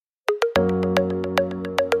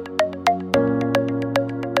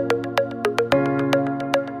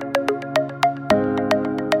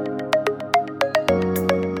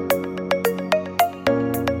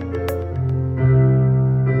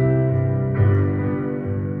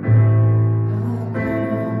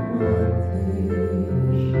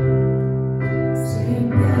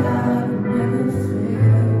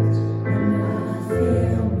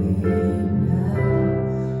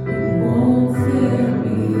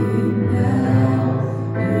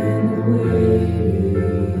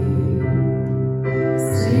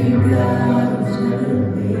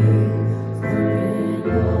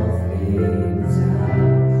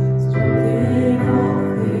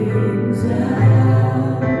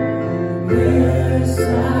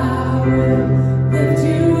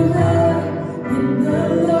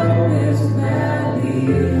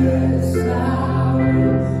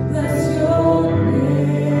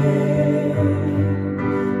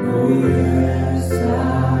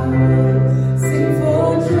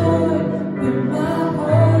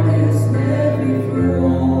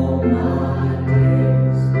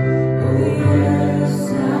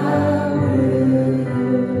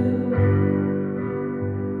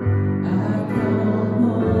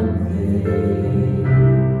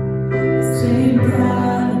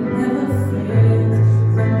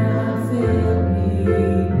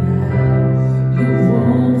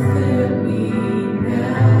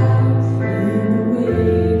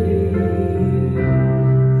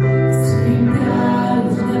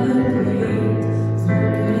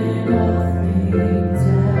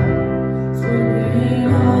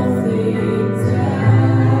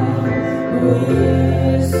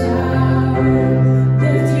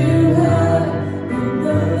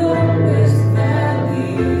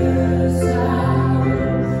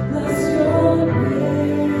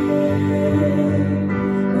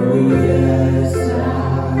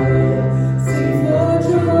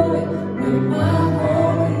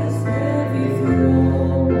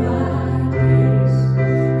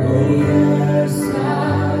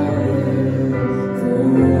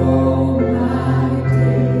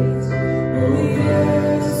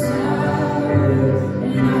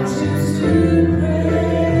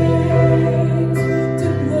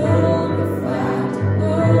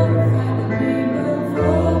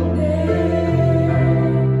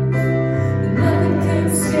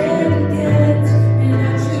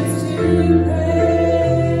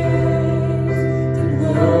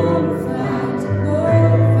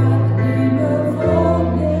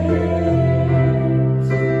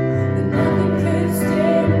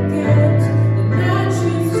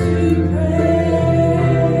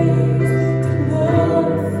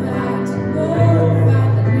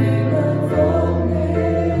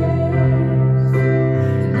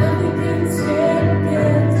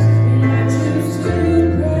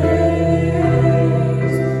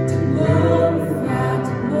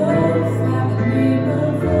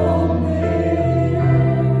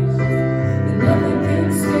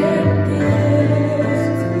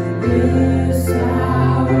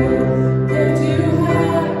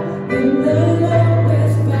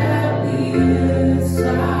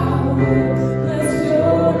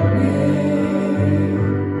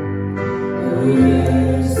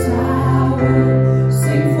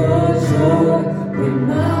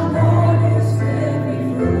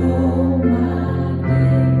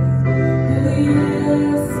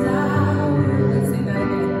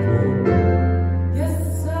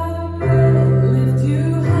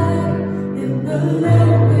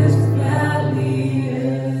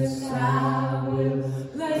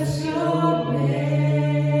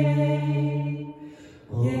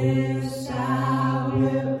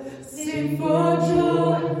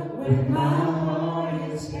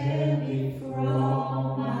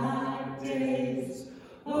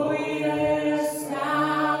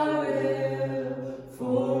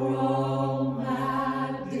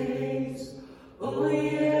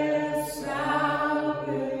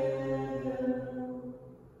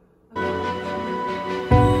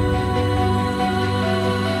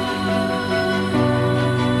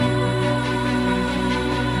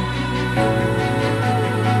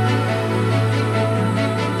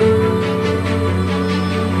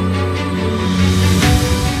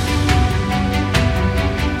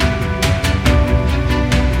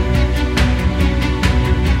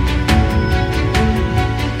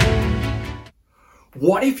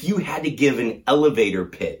What if you had to give an elevator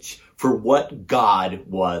pitch for what God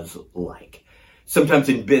was like? Sometimes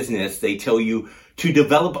in business, they tell you to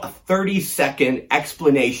develop a 30-second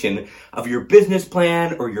explanation of your business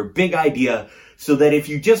plan or your big idea so that if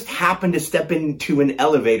you just happen to step into an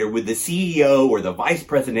elevator with the CEO or the vice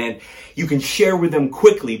president, you can share with them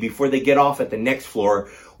quickly before they get off at the next floor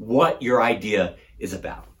what your idea is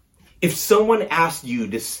about. If someone asked you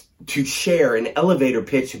to share an elevator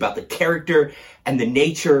pitch about the character and the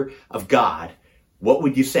nature of God, what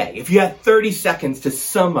would you say? If you had 30 seconds to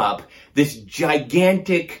sum up this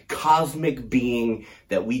gigantic cosmic being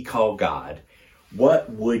that we call God, what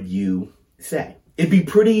would you say? It'd be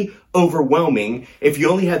pretty overwhelming if you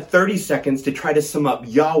only had 30 seconds to try to sum up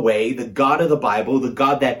Yahweh, the God of the Bible, the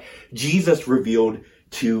God that Jesus revealed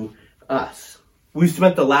to us. We've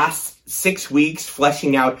spent the last 6 weeks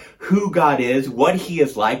fleshing out who God is, what he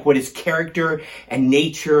is like, what his character and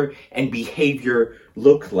nature and behavior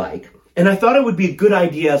look like. And I thought it would be a good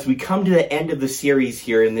idea as we come to the end of the series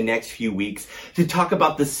here in the next few weeks to talk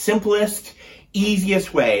about the simplest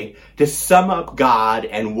easiest way to sum up God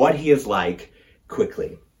and what he is like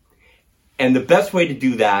quickly. And the best way to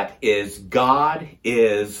do that is God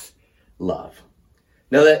is love.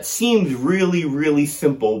 Now that seems really, really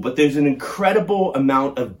simple, but there's an incredible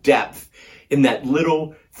amount of depth in that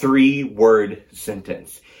little 3-word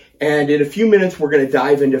sentence. And in a few minutes, we're going to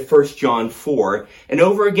dive into 1 John 4. And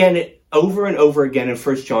over and over again in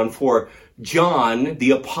 1 John 4, John,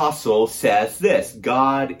 the apostle, says this: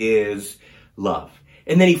 God is love.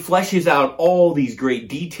 And then he fleshes out all these great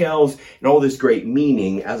details and all this great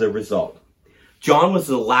meaning as a result. John was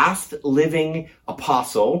the last living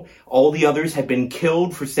apostle. All the others had been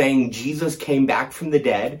killed for saying Jesus came back from the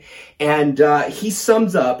dead. And he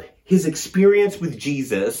sums up his experience with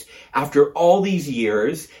Jesus after all these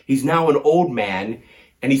years. He's now an old man,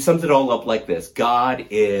 and he sums it all up like this: God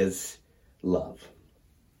is love.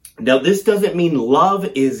 Now, this doesn't mean love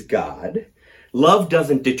is God. Love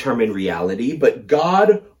doesn't determine reality, but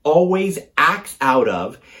God always acts out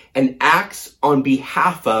of and acts on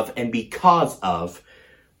behalf of and because of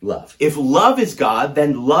love. If love is God,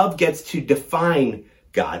 then love gets to define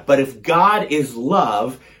God. But if God is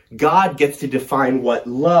love, God gets to define what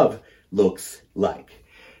love looks like.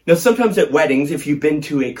 Now, sometimes at weddings, if you've been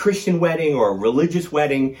to a Christian wedding or a religious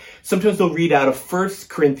wedding, sometimes they'll read out of 1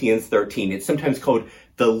 Corinthians 13. It's sometimes called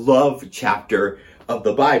the love chapter of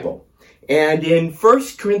the Bible. And in 1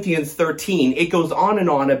 Corinthians 13, it goes on and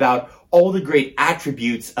on about all the great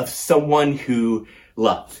attributes of someone who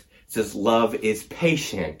loves. It says love is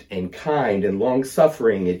patient and kind and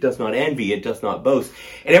long-suffering. It does not envy. It does not boast.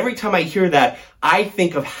 And every time I hear that, I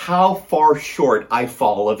think of how far short I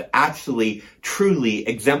fall of actually truly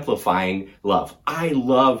exemplifying love. I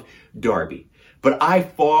love Darby, but I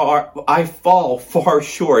fall far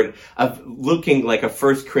short of looking like a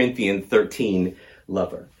 1 Corinthians 13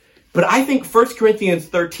 lover. But I think 1 Corinthians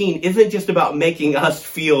 13 isn't just about making us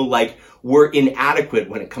feel like we're inadequate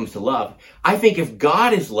when it comes to love. I think if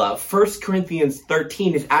God is love, 1 Corinthians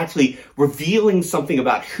 13 is actually revealing something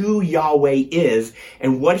about who Yahweh is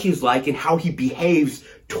and what he's like and how he behaves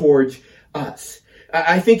towards us.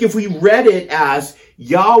 I think if we read it as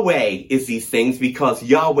Yahweh is these things because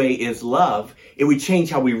Yahweh is love, it would change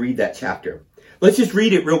how we read that chapter. Let's just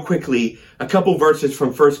read it real quickly, a couple verses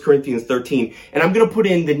from 1 Corinthians 13, and I'm going to put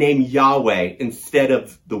in the name Yahweh instead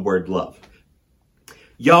of the word love.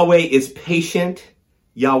 Yahweh is patient.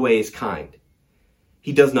 Yahweh is kind.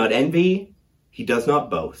 He does not envy. He does not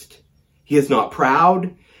boast. He is not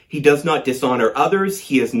proud. He does not dishonor others.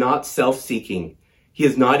 He is not self-seeking. He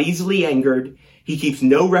is not easily angered. He keeps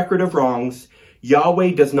no record of wrongs.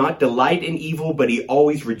 Yahweh does not delight in evil, but he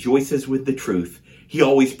always rejoices with the truth. He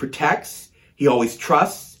always protects. He always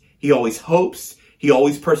trusts. He always hopes. He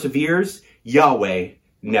always perseveres. Yahweh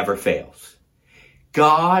never fails.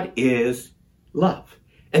 God is love.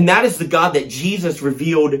 And that is the God that Jesus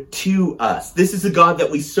revealed to us. This is the God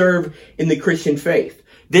that we serve in the Christian faith.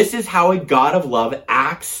 This is how a God of love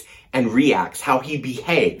acts and reacts, how he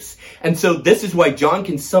behaves. And so this is why John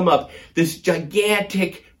can sum up this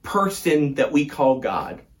gigantic person that we call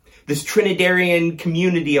God. This Trinitarian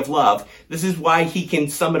community of love. This is why he can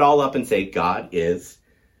sum it all up and say, God is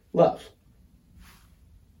love.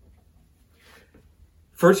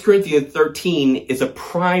 1 Corinthians 13 is a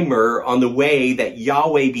primer on the way that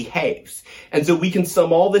Yahweh behaves. And so we can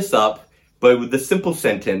sum all this up by the simple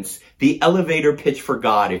sentence, the elevator pitch for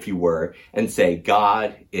God, if you were, and say,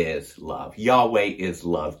 God is love. Yahweh is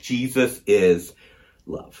love. Jesus is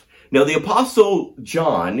love. Now, the Apostle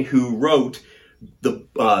John, who wrote the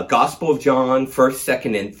Gospel of John, 1st,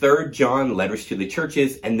 2nd, and 3rd John, letters to the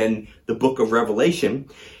churches, and then the book of Revelation,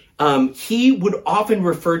 he would often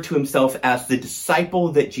refer to himself as the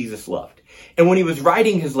disciple that Jesus loved. And when he was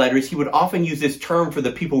writing his letters, he would often use this term for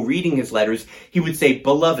the people reading his letters. He would say,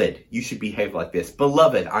 beloved, you should behave like this.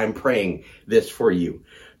 Beloved, I'm praying this for you.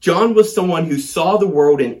 John was someone who saw the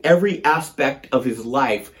world in every aspect of his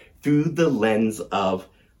life through the lens of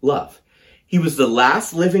love. He was the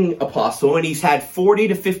last living apostle, and he's had 40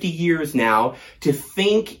 to 50 years now to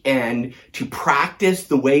think and to practice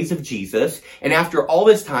the ways of Jesus. And after all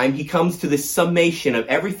this time, he comes to this summation of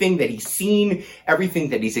everything that he's seen, everything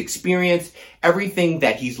that he's experienced, everything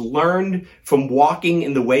that he's learned from walking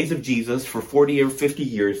in the ways of Jesus for 40 or 50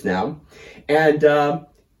 years now. And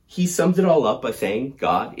he sums it all up by saying,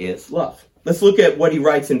 God is love. Let's look at what he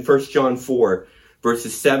writes in 1 John 4,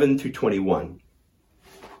 verses 7 through 21.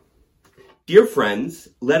 Dear friends,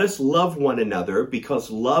 let us love one another because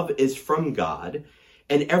love is from God,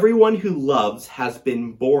 and everyone who loves has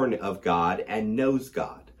been born of God and knows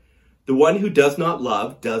God. The one who does not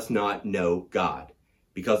love does not know God,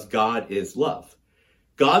 because God is love.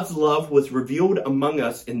 God's love was revealed among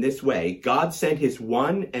us in this way. God sent his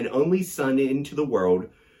one and only Son into the world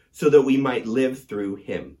so that we might live through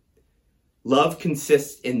him. Love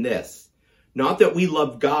consists in this, not that we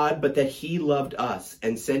loved God, but that he loved us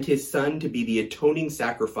and sent his Son to be the atoning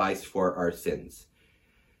sacrifice for our sins.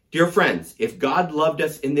 Dear friends, if God loved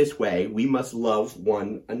us in this way, we must love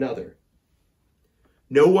one another.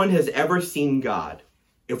 No one has ever seen God.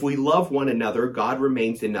 If we love one another, God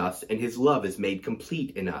remains in us, and his love is made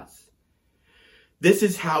complete in us. This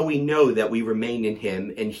is how we know that we remain in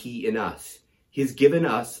him and he in us. He has given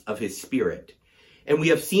us of his Spirit. And we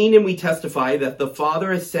have seen and we testify that the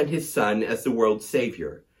Father has sent his Son as the world's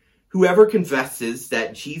Savior. Whoever confesses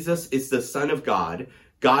that Jesus is the Son of God,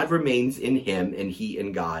 God remains in him and he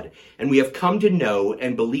in God. And we have come to know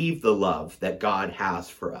and believe the love that God has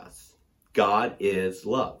for us. God is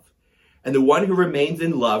love. And the one who remains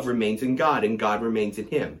in love remains in God, and God remains in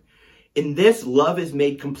him. In this, love is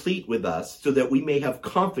made complete with us so that we may have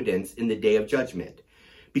confidence in the day of judgment.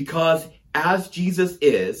 Because as Jesus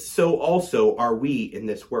is, so also are we in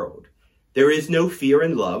this world. There is no fear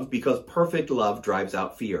in love, because perfect love drives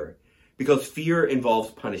out fear, because fear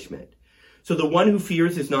involves punishment. So the one who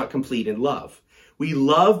fears is not complete in love. We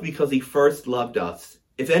love because he first loved us.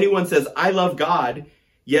 If anyone says, I love God,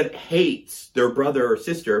 yet hates their brother or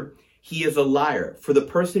sister, he is a liar. For the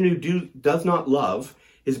person who does not love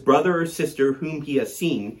his brother or sister whom he has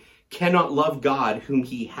seen cannot love God whom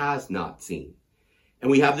he has not seen. And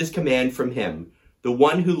we have this command from him. The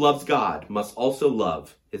one who loves God must also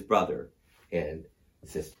love his brother and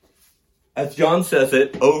sister. As John says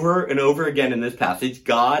it over and over again in this passage,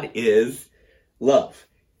 God is love.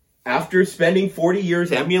 After spending 40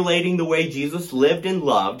 years emulating the way Jesus lived and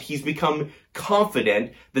loved, he's become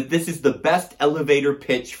confident that this is the best elevator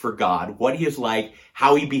pitch for God, what he is like,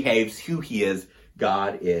 how he behaves, who he is.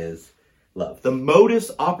 God is love. The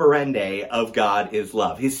modus operandi of God is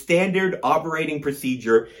love. His standard operating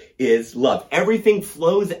procedure is love. Everything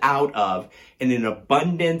flows out of an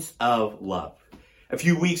abundance of love. A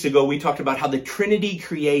few weeks ago, we talked about how the Trinity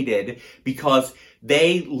created because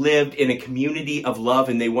they lived in a community of love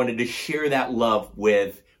and they wanted to share that love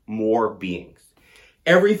with more beings.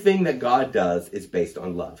 Everything that God does is based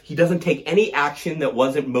on love. He doesn't take any action that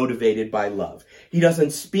wasn't motivated by love. He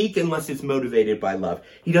doesn't speak unless it's motivated by love.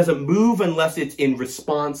 He doesn't move unless it's in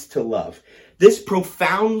response to love. This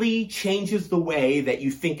profoundly changes the way that you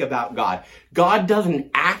think about God. God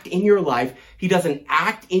doesn't act in your life. He doesn't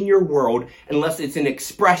act in your world unless it's an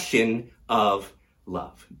expression of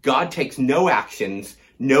love. God takes no actions,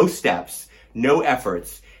 no steps, no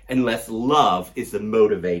efforts unless love is the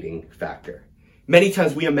motivating factor. Many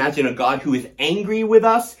times we imagine a God who is angry with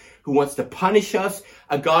us, who wants to punish us,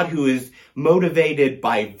 a God who is motivated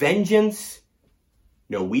by vengeance.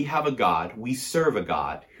 No, we have a God, we serve a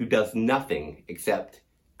God who does nothing except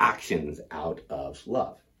actions out of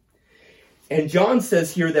love. And John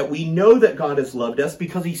says here that we know that God has loved us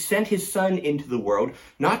because he sent his Son into the world,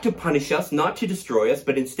 not to punish us, not to destroy us,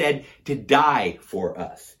 but instead to die for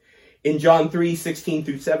us. In John 3:16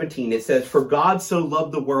 through 17, it says, For God so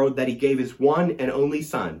loved the world that he gave his one and only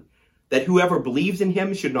Son, that whoever believes in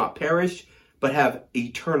him should not perish, but have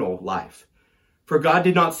eternal life. For God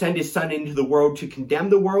did not send his Son into the world to condemn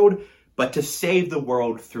the world, but to save the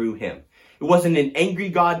world through him. It wasn't an angry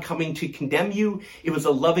God coming to condemn you. It was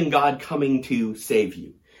a loving God coming to save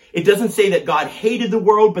you. It doesn't say that God hated the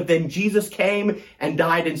world, but then Jesus came and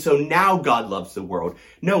died, and so now God loves the world.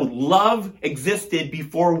 No, love existed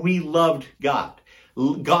before we loved God.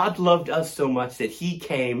 God loved us so much that he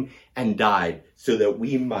came and died so that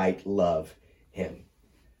we might love him.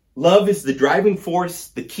 Love is the driving force,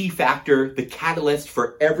 the key factor, the catalyst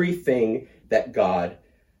for everything that God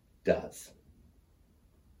does.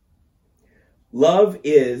 Love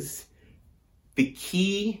is the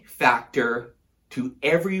key factor to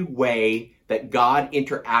every way that God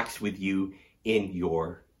interacts with you in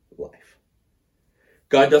your life.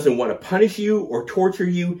 God doesn't want to punish you or torture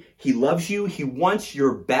you. He loves you. He wants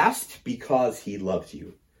your best because he loves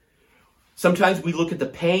you. Sometimes we look at the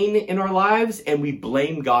pain in our lives and we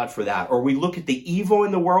blame God for that. Or we look at the evil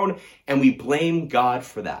in the world and we blame God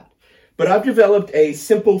for that. But I've developed a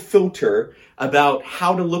simple filter about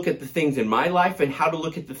how to look at the things in my life and how to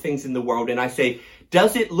look at the things in the world. And I say,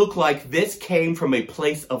 does it look like this came from a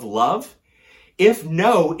place of love? If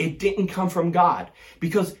no, it didn't come from God.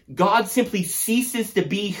 Because God simply ceases to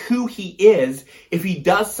be who he is if he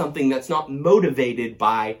does something that's not motivated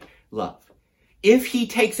by love. If he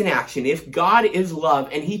takes an action, if God is love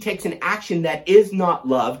and he takes an action that is not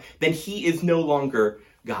love, then he is no longer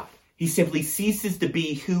God. He simply ceases to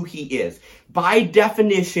be who he is. By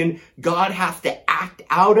definition, God has to act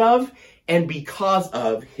out of and because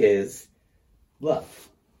of his love.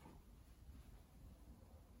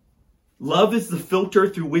 Love is the filter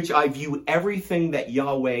through which I view everything that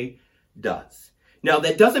Yahweh does. Now,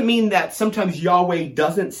 that doesn't mean that sometimes Yahweh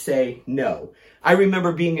doesn't say no. I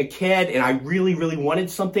remember being a kid and I really, really wanted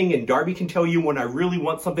something, and Darby can tell you when I really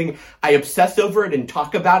want something, I obsess over it and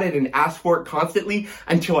talk about it and ask for it constantly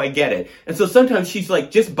until I get it. And so sometimes she's like,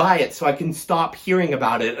 just buy it so I can stop hearing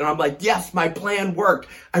about it. And I'm like, yes, my plan worked.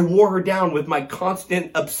 I wore her down with my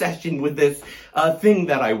constant obsession with this thing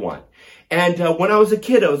that I want. And when I was a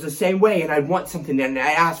kid, I was the same way, and I'd want something, and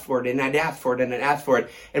I'd ask for it, and I'd ask for it, and I'd ask for it.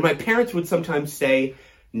 And my parents would sometimes say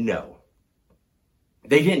no.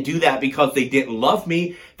 They didn't do that because they didn't love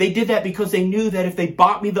me. They did that because they knew that if they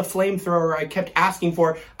bought me the flamethrower I kept asking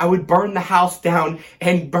for, I would burn the house down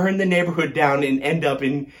and burn the neighborhood down and end up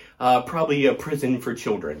in probably a prison for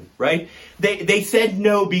children, right? They said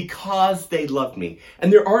no because they loved me.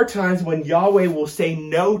 And there are times when Yahweh will say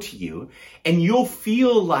no to you, and you'll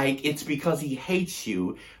feel like it's because he hates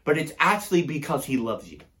you, but it's actually because he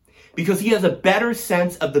loves you. Because he has a better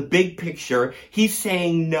sense of the big picture. He's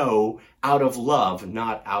saying no out of love,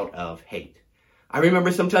 not out of hate. I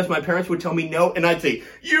remember sometimes my parents would tell me no, and I'd say,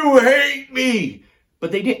 you hate me!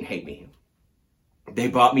 But they didn't hate me. They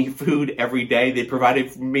bought me food every day. They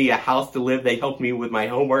provided for me a house to live. They helped me with my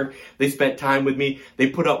homework. They spent time with me. They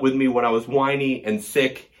put up with me when I was whiny and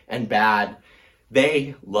sick and bad.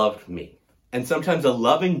 They loved me. And sometimes a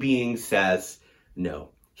loving being says no.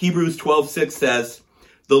 Hebrews 12:6 says,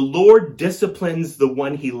 the Lord disciplines the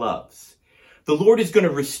one he loves. The Lord is going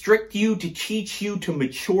to restrict you, to teach you, to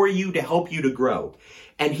mature you, to help you to grow.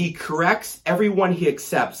 And he corrects everyone he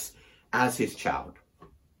accepts as his child.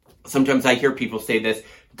 Sometimes I hear people say this,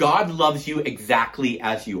 God loves you exactly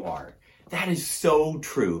as you are. That is so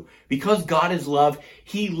true. Because God is love,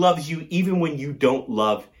 he loves you even when you don't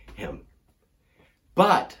love him.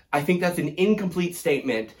 But I think that's an incomplete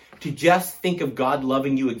statement to just think of God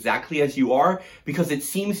loving you exactly as you are, because it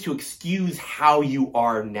seems to excuse how you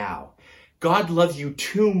are now. God loves you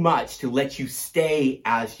too much to let you stay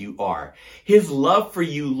as you are. His love for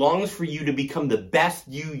you longs for you to become the best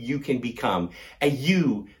you can become, a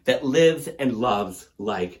you that lives and loves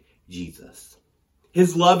like Jesus.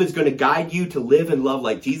 His love is going to guide you to live and love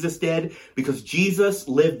like Jesus did, because Jesus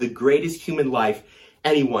lived the greatest human life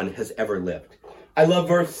anyone has ever lived. I love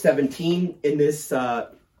verse 17 in this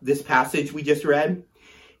passage we just read.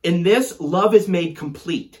 In this, love is made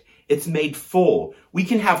complete. It's made full. We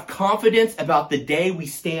can have confidence about the day we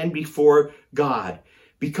stand before God,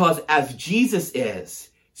 because as Jesus is,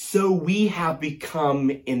 so we have become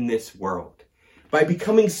in this world. By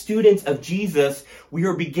becoming students of Jesus, we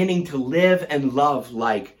are beginning to live and love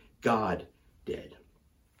like God did.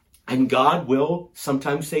 And God will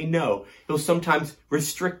sometimes say no. He'll sometimes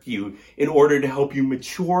restrict you in order to help you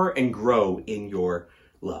mature and grow in your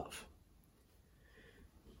love.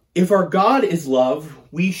 If our God is love,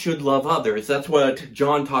 we should love others. That's what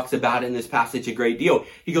John talks about in this passage a great deal.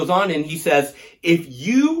 He goes on and he says, if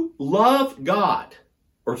you love God,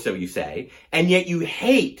 or so you say, and yet you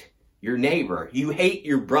hate your neighbor, you hate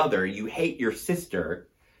your brother, you hate your sister,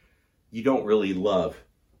 you don't really love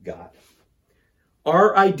God.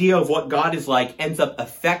 Our idea of what God is like ends up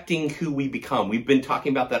affecting who we become. We've been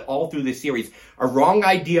talking about that all through this series. A wrong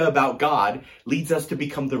idea about God leads us to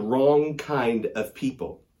become the wrong kind of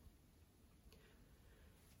people.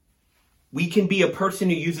 We can be a person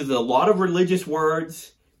who uses a lot of religious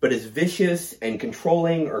words, but is vicious and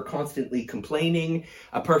controlling or constantly complaining.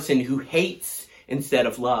 A person who hates instead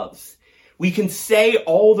of loves. We can say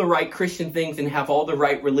all the right Christian things and have all the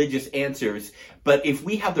right religious answers, but if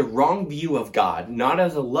we have the wrong view of God, not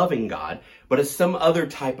as a loving God, but as some other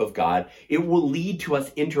type of God, it will lead to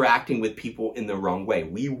us interacting with people in the wrong way.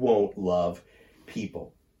 We won't love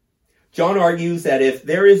people. John argues that if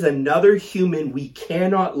there is another human we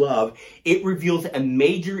cannot love, it reveals a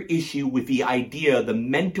major issue with the idea, the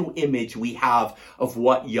mental image we have of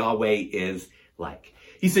what Yahweh is like.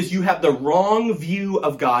 He says you have the wrong view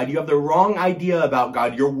of God. You have the wrong idea about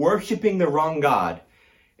God. You're worshiping the wrong God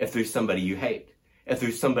if there's somebody you hate, if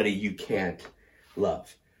there's somebody you can't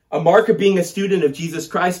love. A mark of being a student of Jesus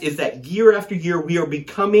Christ is that year after year, we are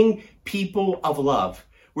becoming people of love.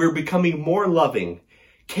 We're becoming more loving,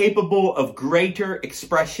 capable of greater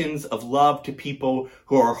expressions of love to people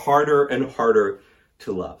who are harder and harder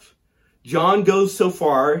to love. John goes so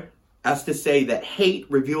far as to say that hate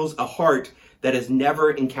reveals a heart that has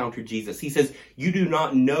never encountered Jesus. He says, you do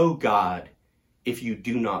not know God if you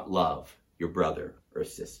do not love your brother or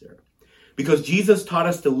sister. because Jesus taught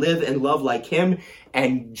us to live and love like him,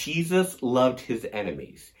 and Jesus loved his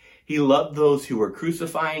enemies. He loved those who were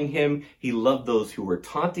crucifying him. He loved those who were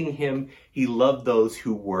taunting him. He loved those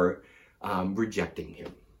who were rejecting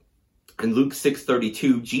him. In Luke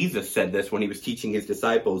 6:32, Jesus said this when he was teaching his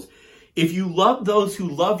disciples. If you love those who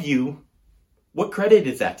love you, what credit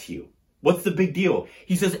is that to you? What's the big deal?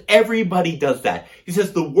 He says everybody does that. He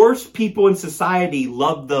says the worst people in society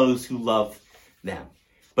love those who love them.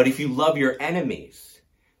 But if you love your enemies,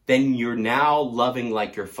 then you're now loving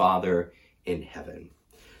like your Father in heaven.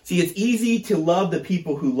 See, it's easy to love the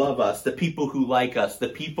people who love us, the people who like us, the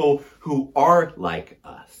people who are like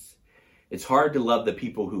us. It's hard to love the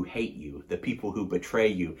people who hate you, the people who betray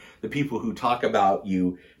you, the people who talk about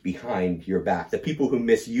you behind your back, the people who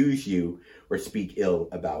misuse you or speak ill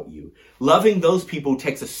about you. Loving those people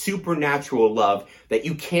takes a supernatural love that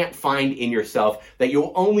you can't find in yourself, that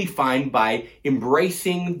you'll only find by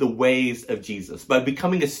embracing the ways of Jesus, by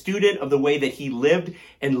becoming a student of the way that he lived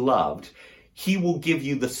and loved. He will give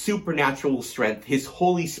you the supernatural strength, his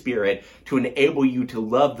Holy Spirit, to enable you to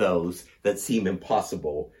love those that seem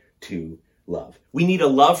impossible to love. We need a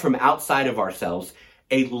love from outside of ourselves,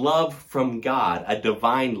 a love from God, a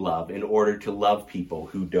divine love, in order to love people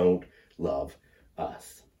who don't love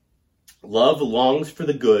us. Love longs for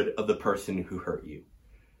the good of the person who hurt you.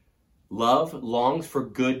 Love longs for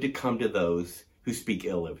good to come to those who speak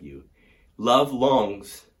ill of you. Love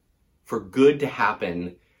longs for good to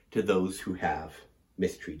happen to those who have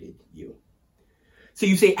mistreated you. So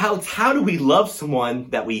you say, Alex, how do we love someone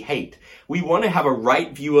that we hate? We want to have a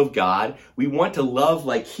right view of God. We want to love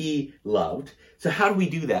like he loved. So how do we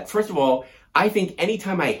do that? First of all, I think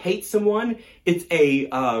anytime I hate someone, it's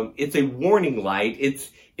a warning light.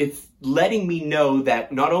 It's letting me know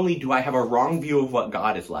that not only do I have a wrong view of what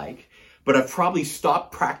God is like, but I've probably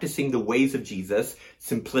stopped practicing the ways of Jesus,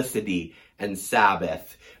 simplicity and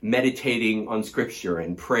Sabbath, meditating on scripture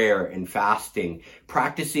and prayer and fasting,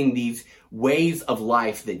 practicing these ways of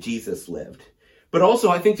life that Jesus lived. But also,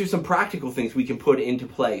 I think there's some practical things we can put into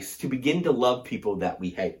place to begin to love people that we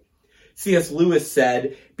hate. C.S. Lewis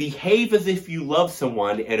said, behave as if you love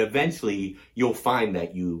someone, and eventually you'll find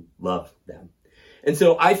that you love them. And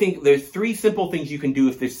so I think there's 3 simple things you can do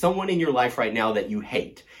if there's someone in your life right now that you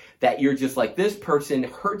hate, that you're just like, this person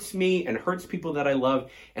hurts me and hurts people that I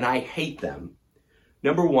love, and I hate them.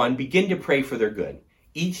 Number 1, begin to pray for their good.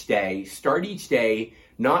 Each day, start each day,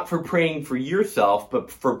 not for praying for yourself,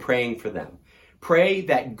 but for praying for them. Pray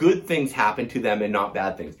that good things happen to them and not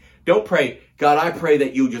bad things. Don't pray, God, I pray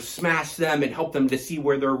that you just smash them and help them to see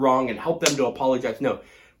where they're wrong and help them to apologize. No,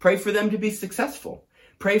 pray for them to be successful.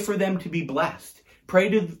 Pray for them to be blessed.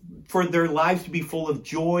 Pray for their lives to be full of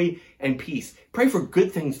joy and peace. Pray for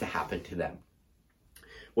good things to happen to them.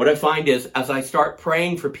 What I find is, as I start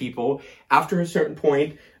praying for people, after a certain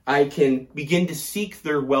point, I can begin to seek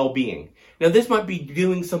their well-being. Now, this might be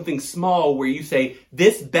doing something small where you say,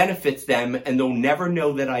 this benefits them and they'll never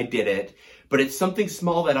know that I did it, but it's something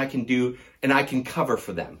small that I can do and I can cover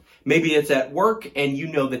for them. Maybe it's at work and you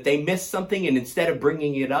know that they missed something, and instead of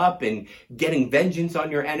bringing it up and getting vengeance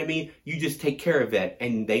on your enemy, you just take care of it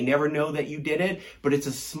and they never know that you did it, but it's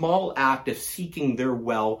a small act of seeking their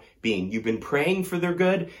well-being. You've been praying for their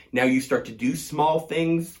good. Now you start to do small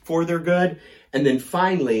things for their good. And then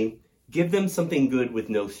finally, give them something good with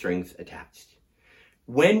no strings attached.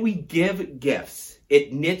 When we give gifts,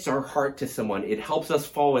 it knits our heart to someone. It helps us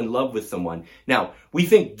fall in love with someone. Now, we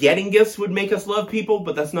think getting gifts would make us love people,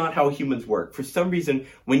 but that's not how humans work. For some reason,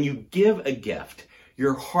 when you give a gift,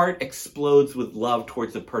 your heart explodes with love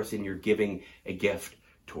towards the person you're giving a gift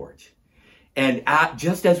towards. And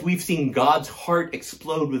just as we've seen God's heart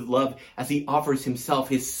explode with love as he offers himself,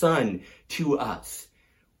 his son, to us,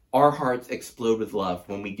 our hearts explode with love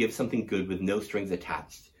when we give something good with no strings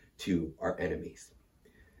attached to our enemies.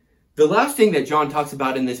 The last thing that John talks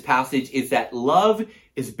about in this passage is that love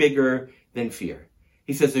is bigger than fear.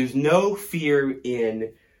 He says there's no fear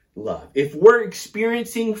in love. If we're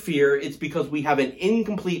experiencing fear, it's because we have an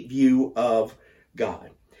incomplete view of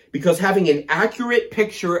God. Because having an accurate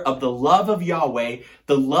picture of the love of Yahweh,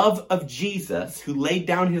 the love of Jesus, who laid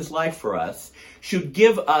down his life for us, should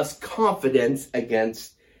give us confidence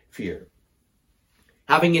against fear.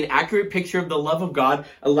 Having an accurate picture of the love of God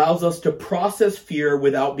allows us to process fear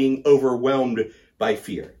without being overwhelmed by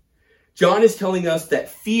fear. John is telling us that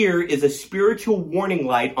fear is a spiritual warning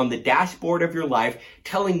light on the dashboard of your life,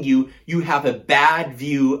 telling you you have a bad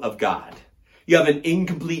view of God. You have an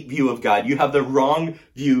incomplete view of God. You have the wrong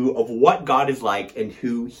view of what God is like and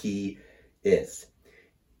who he is.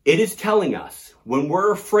 It is telling us when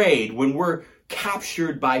we're afraid, when we're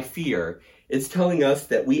captured by fear, It's telling us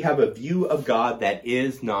that we have a view of God that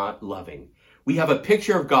is not loving. We have a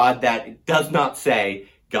picture of God that does not say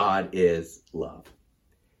God is love.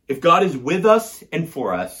 If God is with us and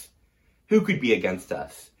for us, who could be against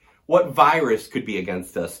us? What virus could be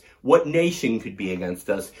against us? What nation could be against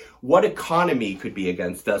us? What economy could be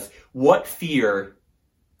against us? What fear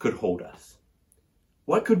could hold us?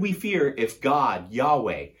 What could we fear if God,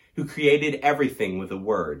 Yahweh, who created everything with a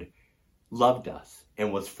word, loved us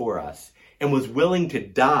and was for us and was willing to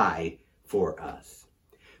die for us?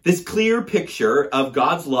 This clear picture of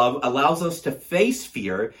God's love allows us to face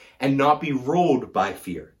fear and not be ruled by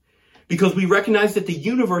fear, because we recognize that the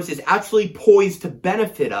universe is actually poised to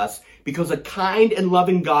benefit us because a kind and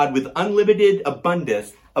loving God with unlimited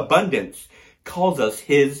abundance calls us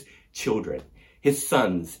his children, his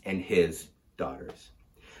sons and his daughters.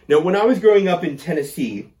 Now, when I was growing up in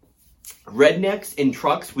Tennessee, rednecks in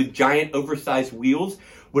trucks with giant oversized wheels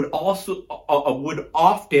would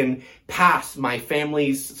often pass my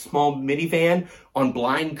family's small minivan on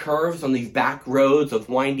blind curves on these back roads of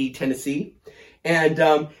windy Tennessee.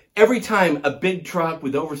 And every time a big truck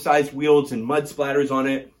with oversized wheels and mud splatters on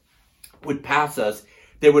it would pass us,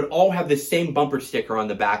 they would all have the same bumper sticker on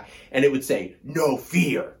the back, and it would say, "No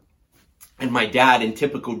fear." And my dad, in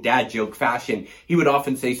typical dad joke fashion, he would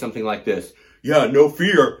often say something like this, "Yeah, no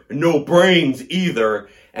fear, no brains either."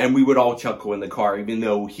 And we would all chuckle in the car, even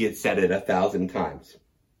though he had said it 1,000 times.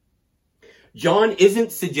 John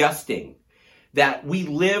isn't suggesting that we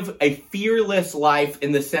live a fearless life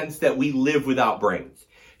in the sense that we live without brains.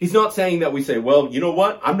 He's not saying that we say, well, you know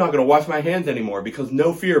what? I'm not going to wash my hands anymore because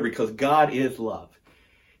no fear, because God is love.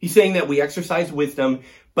 He's saying that we exercise wisdom,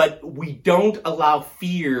 but we don't allow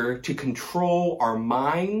fear to control our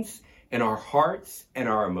minds and our hearts and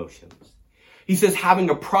our emotions. He says having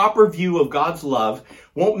a proper view of God's love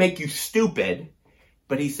won't make you stupid,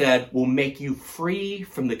 but he said will make you free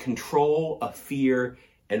from the control of fear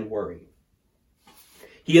and worry.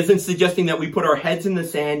 He isn't suggesting that we put our heads in the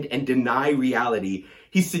sand and deny reality.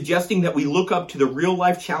 He's suggesting that we look up to the real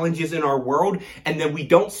life challenges in our world, and then we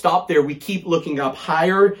don't stop there. We keep looking up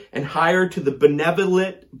higher and higher to the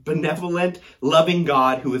benevolent, loving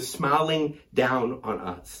God who is smiling down on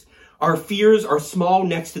us. Our fears are small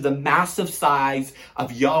next to the massive size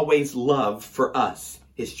of Yahweh's love for us,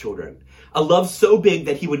 his children. A love so big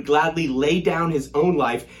that he would gladly lay down his own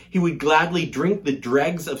life. He would gladly drink the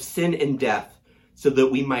dregs of sin and death so that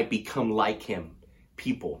we might become like him,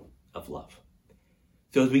 people of love.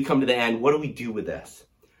 So as we come to the end, what do we do with this?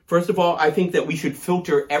 First of all, I think that we should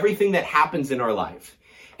filter everything that happens in our life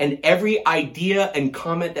and every idea and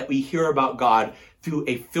comment that we hear about God through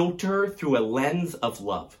a filter, through a lens of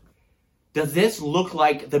love. Does this look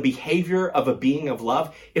like the behavior of a being of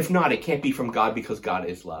love? If not, it can't be from God because God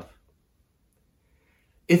is love.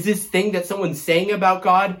 Is this thing that someone's saying about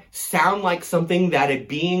God sound like something that a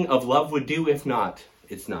being of love would do? If not,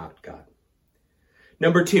 it's not God.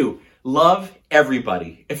 Number 2, love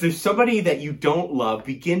everybody. If there's somebody that you don't love,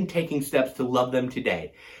 begin taking steps to love them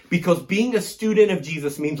today. Because being a student of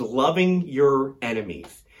Jesus means loving your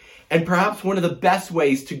enemies. And perhaps one of the best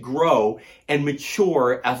ways to grow and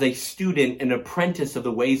mature as a student and apprentice of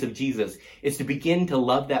the ways of Jesus is to begin to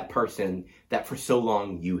love that person that for so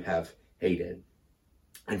long you have hated.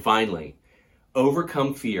 And finally,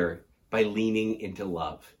 overcome fear by leaning into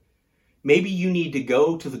love. Maybe you need to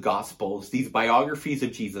go to the Gospels, these biographies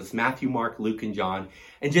of Jesus, Matthew, Mark, Luke, and John,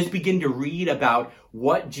 and just begin to read about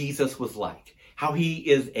what Jesus was like, how he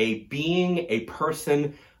is a being, a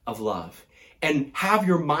person of love. And have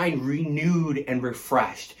your mind renewed and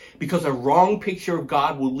refreshed, because a wrong picture of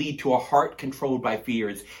God will lead to a heart controlled by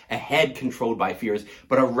fears, a head controlled by fears,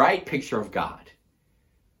 but a right picture of God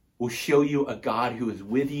will show you a God who is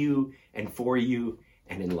with you and for you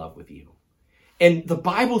and in love with you. And the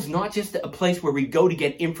Bible's not just a place where we go to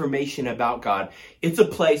get information about God. It's a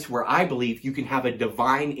place where I believe you can have a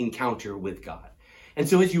divine encounter with God. And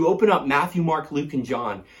so as you open up Matthew, Mark, Luke, and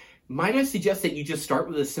John, might I suggest that you just start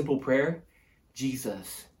with a simple prayer?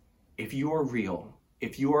 Jesus, if you are real,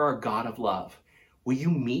 if you are a God of love, will you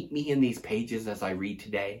meet me in these pages as I read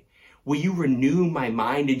today? Will you renew my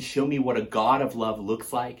mind and show me what a God of love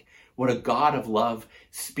looks like, what a God of love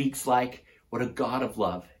speaks like, what a God of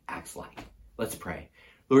love acts like? Let's pray.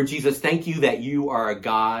 Lord Jesus, thank you that you are a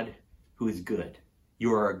God who is good.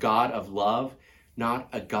 You are a God of love, not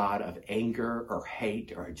a God of anger or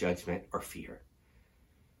hate or judgment or fear.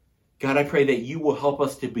 God, I pray that you will help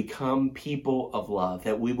us to become people of love,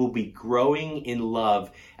 that we will be growing in love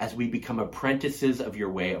as we become apprentices of your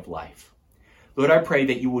way of life. Lord, I pray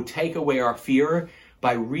that you will take away our fear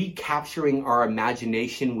by recapturing our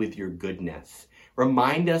imagination with your goodness,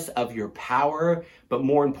 Remind us of your power, but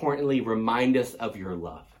more importantly, remind us of your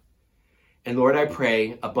love. And Lord, I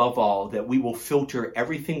pray above all that we will filter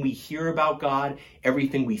everything we hear about God,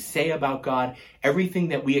 everything we say about God, everything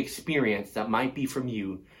that we experience that might be from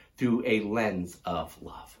you through a lens of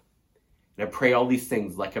love. And I pray all these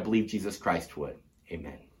things like I believe Jesus Christ would.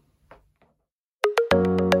 Amen.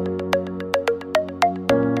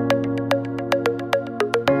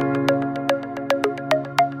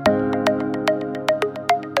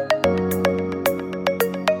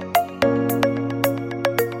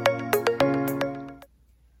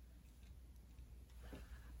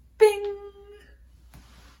 Bing!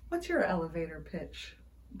 What's your elevator pitch?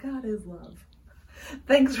 God is love.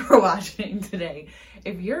 Thanks for watching today.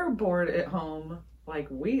 If you're bored at home like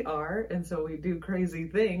we are, and so we do crazy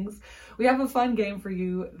things, we have a fun game for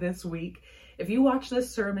you this week. If you watch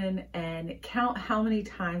this sermon and count how many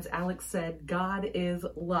times Alex said God is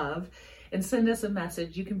love and send us a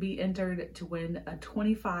message, you can be entered to win a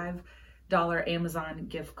 $25 Amazon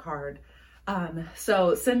gift card.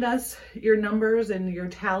 So send us your numbers and your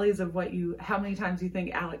tallies of how many times you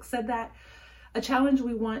think Alex said that. A challenge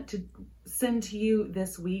we want to send to you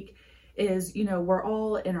this week is, we're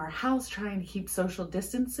all in our house trying to keep social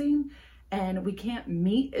distancing, and we can't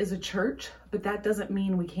meet as a church, but that doesn't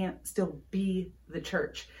mean we can't still be the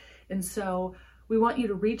church. And so we want you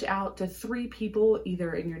to reach out to 3 people,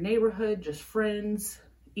 either in your neighborhood, just friends,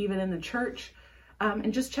 even in the church,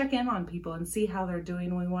 and just check in on people and see how they're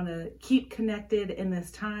doing. We want to keep connected in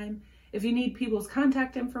this time. If you need people's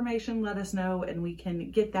contact information, let us know and we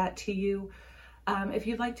can get that to you. If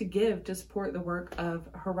you'd like to give to support the work of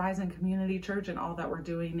Horizon Community Church and all that we're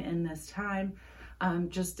doing in this time,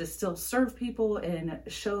 just to still serve people and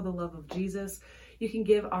show the love of Jesus, you can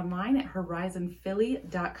give online at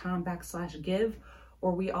horizonphilly.com/give,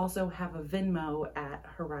 or we also have a Venmo at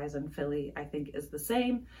Horizon Philly, I think is the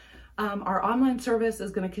same. Our online service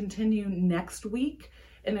is going to continue next week,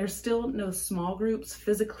 and there's still no small groups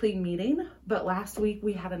physically meeting, but last week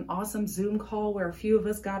we had an awesome Zoom call where a few of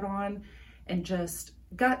us got on and just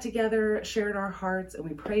got together, shared our hearts, and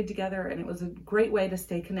we prayed together, and it was a great way to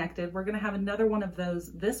stay connected. We're going to have another one of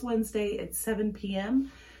those this Wednesday at 7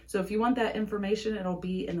 p.m. So if you want that information, it'll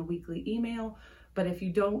be in the weekly email, but if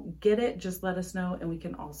you don't get it, just let us know and we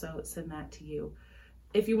can also send that to you.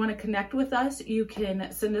 If you want to connect with us, you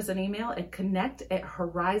can send us an email at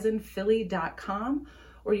connect@horizonphilly.com,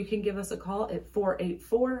 or you can give us a call at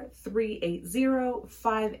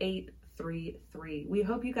 484-380-5833. We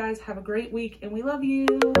hope you guys have a great week and we love you.